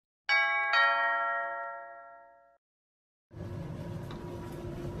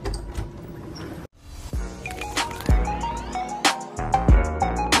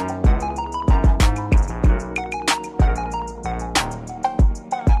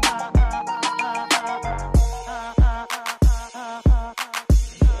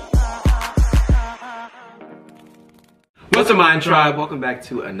What's up, Myan Tribe? Welcome back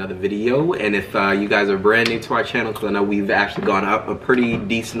to another video. And if you guys are brand new to our channel, because I know we've actually gone up a pretty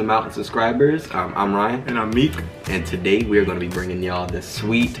decent amount of subscribers, I'm Ryan. And I'm Meek. And today we're going to be bringing y'all the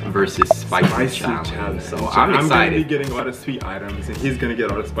sweet versus spicy challenge. So I'm excited. I'm going to be getting all the sweet items, and he's going to get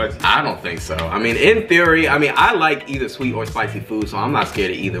all the spicy. I don't think so. I mean, in theory, I like either sweet or spicy food, so I'm not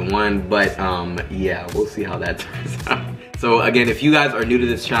scared of either one. But yeah, we'll see how that turns out. So again, if you guys are new to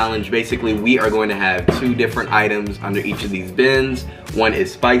this challenge, basically we are going to have two different items under each of these bins. One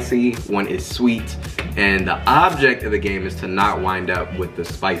is spicy, one is sweet, and the object of the game is to not wind up with the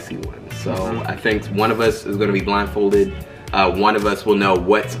spicy one. So I think one of us is going to be blindfolded. One of us will know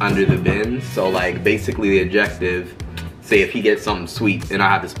what's under the bin. So like basically the objective, say if he gets something sweet and I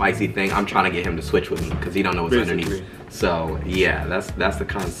have the spicy thing, I'm trying to get him to switch with me because he don't know what's underneath. So yeah, that's the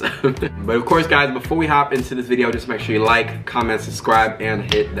concept. But of course guys, before we hop into this video, just make sure you like, comment, subscribe, and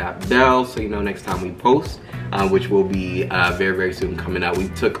hit that bell so you know next time we post, which will be very soon coming out. We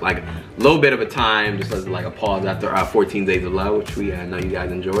took like a little bit of a time, just as like a pause after our 14 days of love, which we know you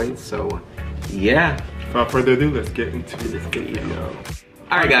guys enjoyed. So yeah. Without further ado, let's get into this video.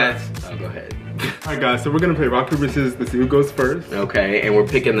 Alright guys, go ahead. Alright guys, so we're gonna play rock, paper, scissors to see who goes first. Okay, and we're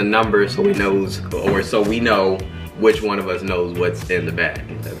picking the numbers so we know which one of us knows what's in the bag.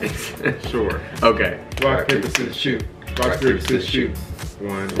 If that makes sense. Sure. Okay. Rock, paper, scissors, shoot. Rock, paper, scissors, shoot.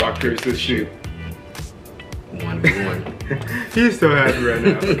 One. Rock, paper, scissors, shoot. 1v1. He's so happy right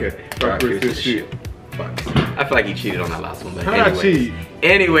now. Okay. Rock, paper, scissors, shoot. Fuck. I feel like he cheated on that last one, but how did I cheat?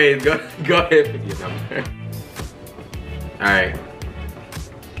 Anyways, go ahead and pick your number. Alright.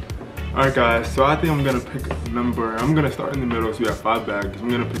 Alright guys, so I think I'm gonna pick a number. I'm gonna start in the middle, so we have 5 bags. I'm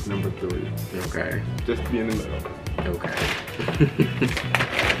gonna pick number 3. Okay. Just to be in the middle. Okay.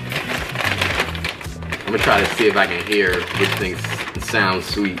 I'm gonna try to see if I can hear which thing sounds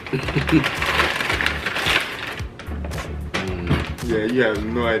sweet. Yeah, you have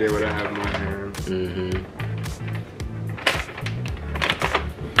no idea what I have in my hand.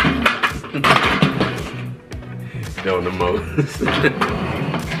 Doing the most.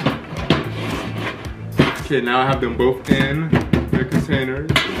 Okay, now I have them both in the containers.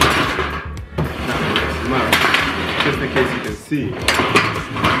 Now I'm gonna mix them up, just in case you can see.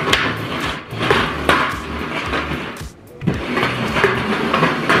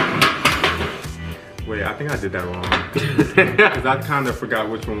 Wait, I think I did that wrong. Because I kind of forgot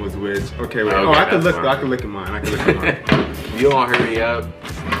which one was which. Okay, wait. Oh, I can look at mine. You don't hurry up.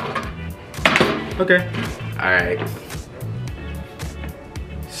 Okay. Alright.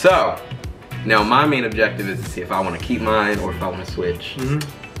 So, now my main objective is to see if I want to keep mine or if I want to switch.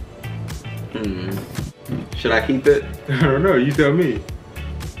 Should I keep it? I don't know, you tell me.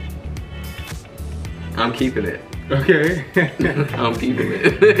 I'm keeping it. Okay. I'm keeping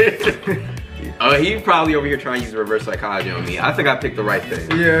it. Oh, he's probably over here trying to use reverse psychology on me. I think I picked the right thing.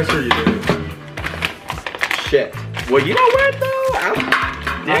 Yeah, sure you did. Shit. Well, you know what though?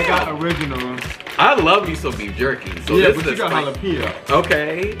 I got original. I love me some beef jerky. So yeah, this but is you got jalapeno.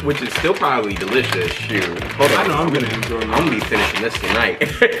 Okay, which is still probably delicious. Shoot. Hold on. I know I'm gonna enjoy mine. I'm gonna be finishing this tonight.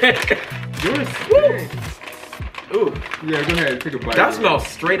 Yours stinks. Ooh. Yeah, go ahead, take a bite. That smells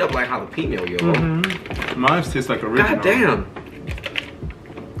straight up like jalapeno, yo. Mine tastes like original. God damn.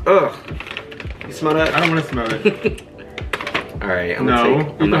 Ugh. You smell that? I don't want to smell it. Alright, I'm gonna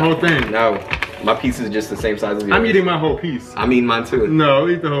take eat the whole thing. No. My piece is just the same size as yours. I'm eating my whole piece. I'm eating mine too. No,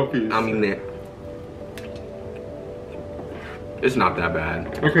 eat the whole piece. I'm eating it. It's not that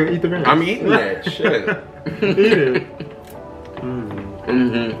bad. Okay, eat the rest. I'm eating it. Shit. Eat it.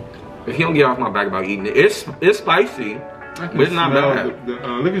 If you don't get off my back about eating it, it's spicy, but it's not bad.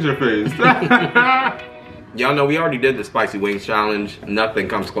 Look at your face. Y'all know we already did the spicy wings challenge. Nothing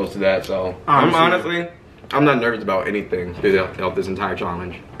comes close to that, so I'm not nervous about anything throughout this entire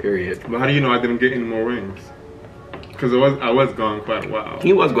challenge. Period. But how do you know I didn't get any more wings? Because I was gone quite a while.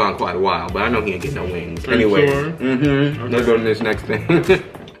 He was gone quite a while, but I know he ain't getting no wings. Are you anyway, sure? Okay. Let's go to this next thing.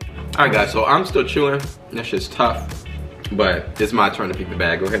 Alright guys, so I'm still chewing. That shit's tough. But it's my turn to pick the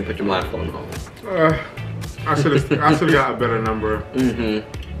bag. Go ahead and put your blindfold on. I should have got a better number.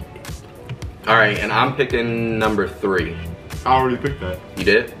 Alright, and I'm picking number 3. I already picked that. You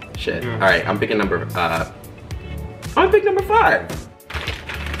did? Shit. Yeah. Alright, I'm picking number I'm picking number 5.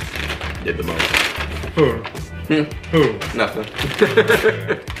 Did the most. Who? Who? Nothing.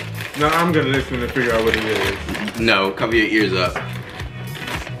 No, I'm gonna listen to figure out what it is. No, cover your ears up.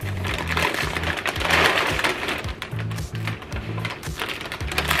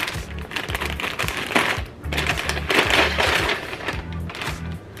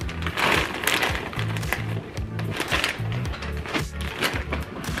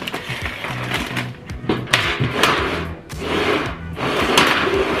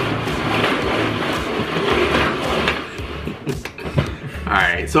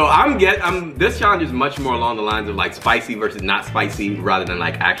 Alright, so this challenge is much more along the lines of like spicy versus not spicy rather than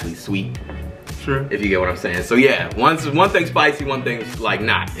like actually sweet. Sure. If you get what I'm saying. So yeah, one thing's spicy, one thing's like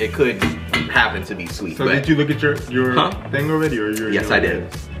not. It could happen to be sweet. So did you look at your thing already, or your? Yes, I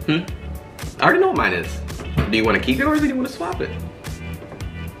did. I already know what mine is. Do you want to keep it or do you want to swap it?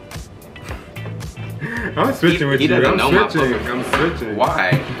 I'm switching with you. I'm switching.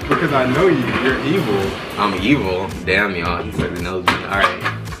 Why? Because I know you. You're evil. I'm evil. Damn y'all. He said he knows me. Alright.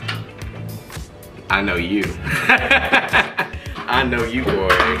 I know you. I know you, boy.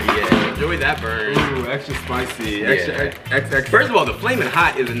 Yeah. Enjoy that burn. Ooh, extra spicy. Yeah. Extra. First of all, the flaming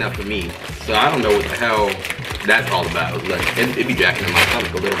hot is enough for me. So I don't know what the hell that's all about. Look, it be jacking in my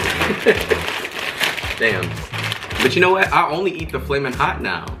stomach a little bit. Damn. But you know what? I only eat the flaming hot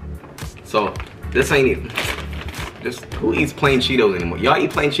now. So this ain't even. Just who eats plain Cheetos anymore? Y'all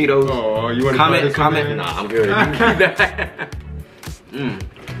eat plain Cheetos? Oh, you want to comment? Nah, I'm good.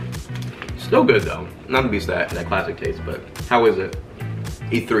 Still good though. Not to be that classic taste, but how is it?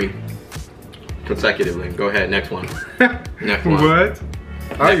 Eat 3 consecutively. Go ahead, next one. Next one. What?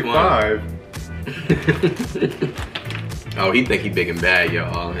 I eat 5. Oh, he think he big and bad,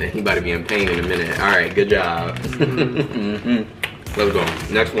 y'all. He about to be in pain in a minute. All right, good job. Let's go.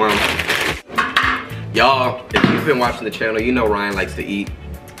 Next one. Y'all, if you've been watching the channel, you know Ryan likes to eat.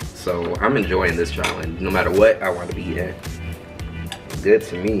 So I'm enjoying this challenge. No matter what I want to be eating. Good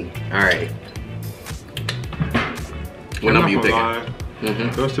to me. All right. What number you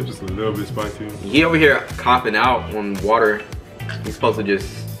picking? Those chips is a little bit spicy. He over here coughing out on water. He's supposed to just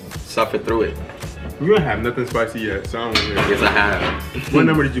suffer through it. You don't have nothing spicy yet, so I don't want to hear. Yes, I have. What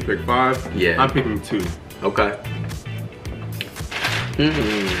number did you pick? 5? Yeah. I'm picking 2. Okay.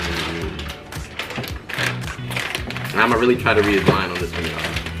 I'm gonna really try to read his mind on this one, y'all.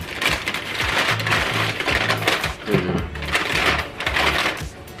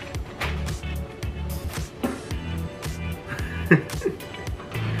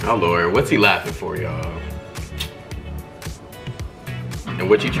 Oh Lord, what's he laughing for, y'all? And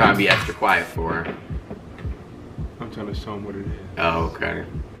what you trying to be extra quiet for? I'm trying to show him what it is. Oh, okay.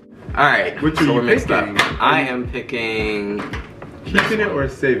 Alright, which are you picking? I am picking... Keeping it or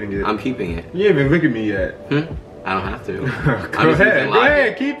saving it? I'm keeping it. You ain't even look at me yet. I don't have to. Go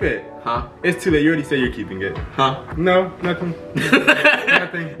ahead, keep it. Huh? It's too late, you already said you're keeping it. Huh? No, nothing.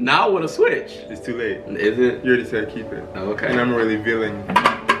 Nothing. Now I want to switch. It's too late. Is it? You already said keep it. Oh, okay. And I'm really feeling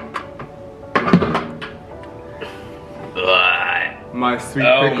my sweet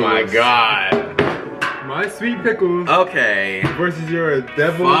pickles. Oh my god. My sweet pickles. Okay. Versus your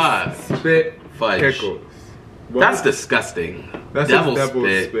devil's spit pickles. What? That's disgusting. That's devil's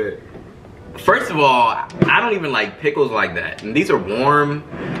spit. First of all, I don't even like pickles like that. And these are warm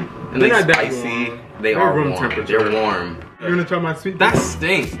and they're spicy. They are room temperature. They're warm. You wanna try my sweet pickles? That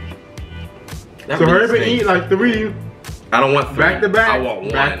stink. That so hurry up and eat like 3. I don't want 3. Back to back. I want 1.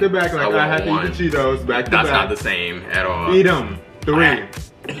 Back to back like I had to eat the Cheetos. Back to back. That's not the same at all. Eat them. 3.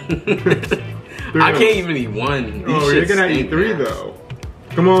 I can't even eat 1. Oh, you're gonna eat 3 though.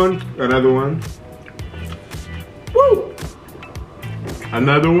 Come on, another one. Woo!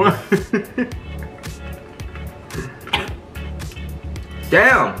 Another one.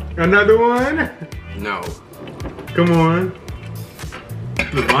 Damn. Another one. No. Come on.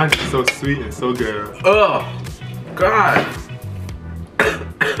 The mine's so sweet and so good. Oh, God.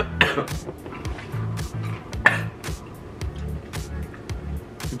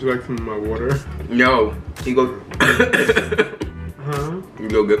 Would you like some of my water? No. You go. Huh? You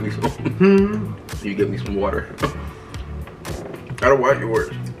go get me some. You get me some water. I don't want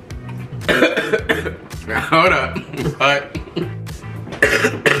yours. Now, hold up. Alright.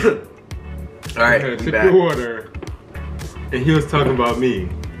 Alright, sip your water. And he was talking about me.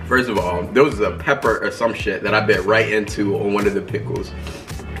 First of all, there was a pepper or some shit that I bit right into on one of the pickles.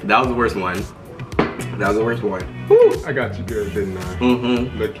 That was the worst one. That was the worst one. Woo, I got you good, didn't I?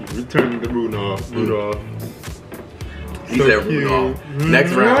 Look, returning the Rudolph. He said Rudolph.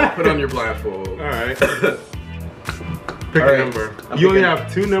 Next round, put on your blindfold. Alright. Pick a number. You only have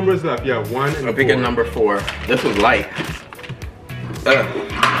 2 numbers left. You have 1 and 4. I'm picking number 4. This was light.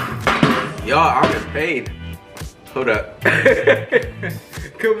 Y'all, I'm getting paid. Hold up.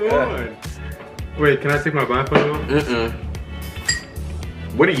 Come on. Wait, can I take my blindfold off?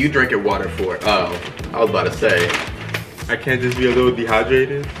 What are you drinking water for? Oh, I was about to say. I can't just be a little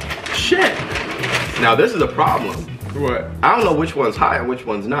dehydrated? Shit. Now this is a problem. What? I don't know which one's high and which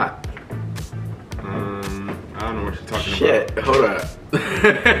one's not. I don't know what you're talking about. Shit, hold up.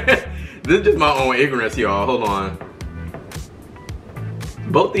 This is just my own ignorance, y'all. Hold on.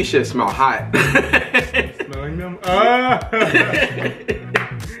 Both these shit smell hot. Smelling them? him.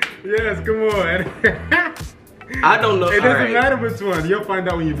 Yes, come on. I don't know. It doesn't matter which one. You'll find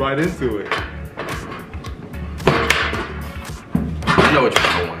out when you bite into it. I know which one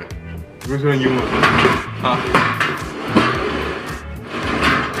I want. Which one you want?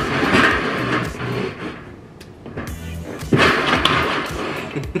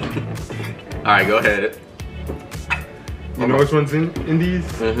 All right, go ahead. You know which one's in these?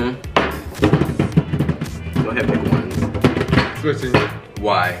 Mm-hmm. Go ahead, pick one. Switching.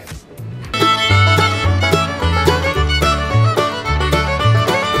 Why?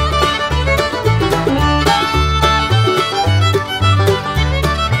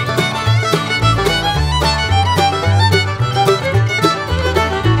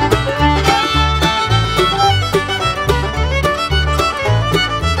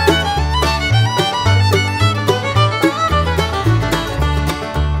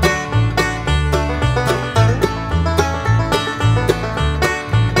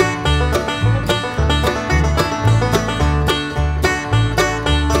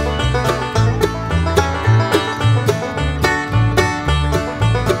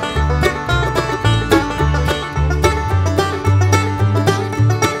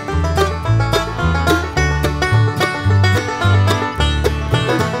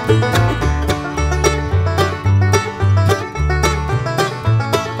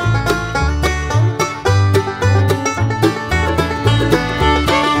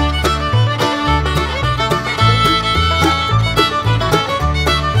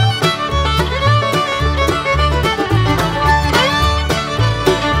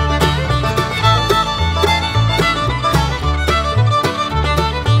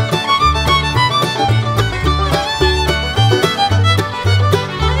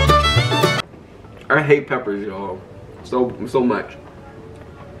 I hate peppers, y'all, so much.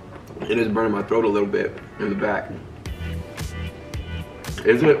 It is burning my throat a little bit in the back.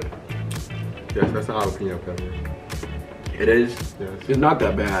 Is it? Yes, that's a jalapeno pepper. It is? Yes. It's not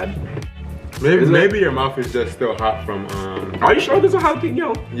that bad. Maybe your mouth is just still hot from Are you sure there's a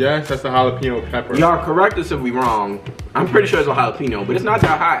jalapeno? Yes, that's a jalapeno pepper. Y'all correct us if we wrong. I'm pretty sure it's a jalapeno, but it's not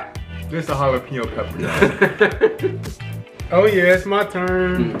that hot. This is a jalapeno pepper, y'all. Oh yeah, it's my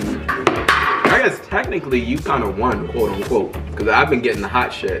turn. I guess technically you kind of won, quote unquote, because I've been getting the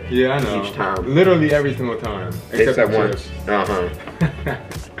hot shit. Yeah, I know. Each time. Literally every single time. Except once. Uh-huh.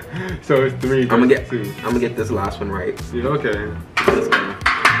 So it's 3 versus 2. I'm gonna get this last one right. Yeah, okay. Let's go.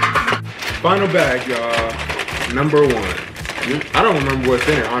 Final bag, y'all. Number 1. I don't remember what's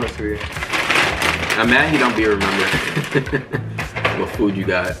in it, honestly. I'm mad you don't be remembering what food you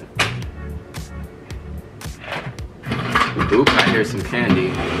got. Oop, I hear some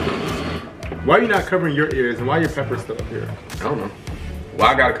candy. Why are you not covering your ears and why are your peppers still up here? I don't know. Why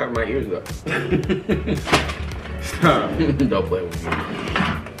I gotta cover my ears up? Stop. Don't play with me.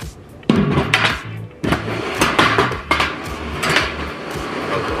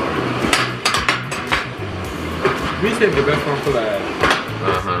 We saved the best one for last.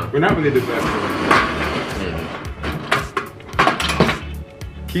 Uh-huh. We're not really the best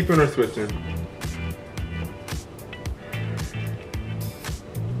one. Keeping or switching?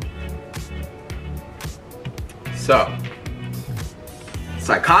 So,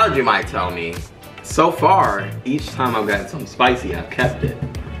 psychology might tell me, so far, each time I've gotten something spicy, I've kept it.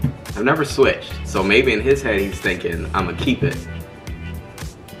 I've never switched. So maybe in his head, he's thinking, I'm gonna keep it.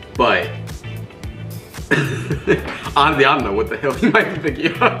 But, honestly, I don't know what the hell he might be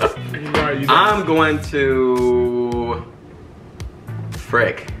thinking of. I'm going to,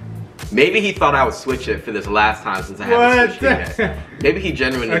 frick. Maybe he thought I would switch it for this last time since I haven't switched it yet. Maybe he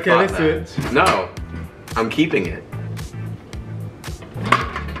genuinely thought that. Let's switch. No. I'm keeping it.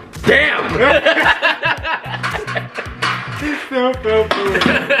 Damn!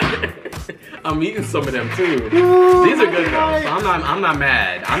 I'm eating some of them too. These are good though, so I'm not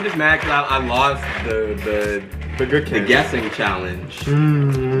mad. I'm just mad because I lost the guessing challenge.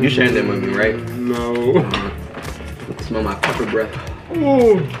 You sharing them with me, right? No. Smell my pepper breath.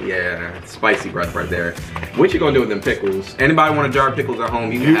 Ooh. Yeah, spicy breath right there. What you gonna do with them pickles? Anybody want a jar of pickles at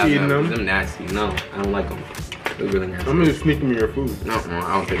home? You can have them. Them nasty. No, I don't like them. They're really nasty. I'm gonna sneak me your food. No,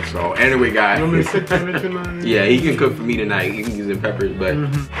 I don't think so. Anyway, guys. You want me to cook them tonight? Yeah, he can cook for me tonight. You can use them peppers, but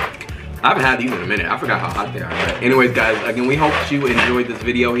I haven't had these in a minute. I forgot how hot they are. But anyways, guys, again, we hope you enjoyed this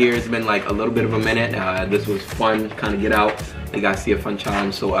video here. It's been like a little bit of a minute. This was fun, kind of get out. You guys see a fun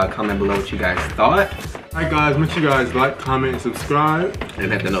challenge, so comment below what you guys thought. Alright guys, make sure you guys like, comment, and subscribe.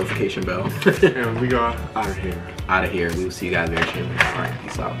 And hit the notification bell. And we are out of here. Out of here. We will see you guys very soon. Alright,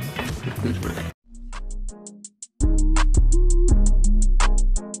 peace out.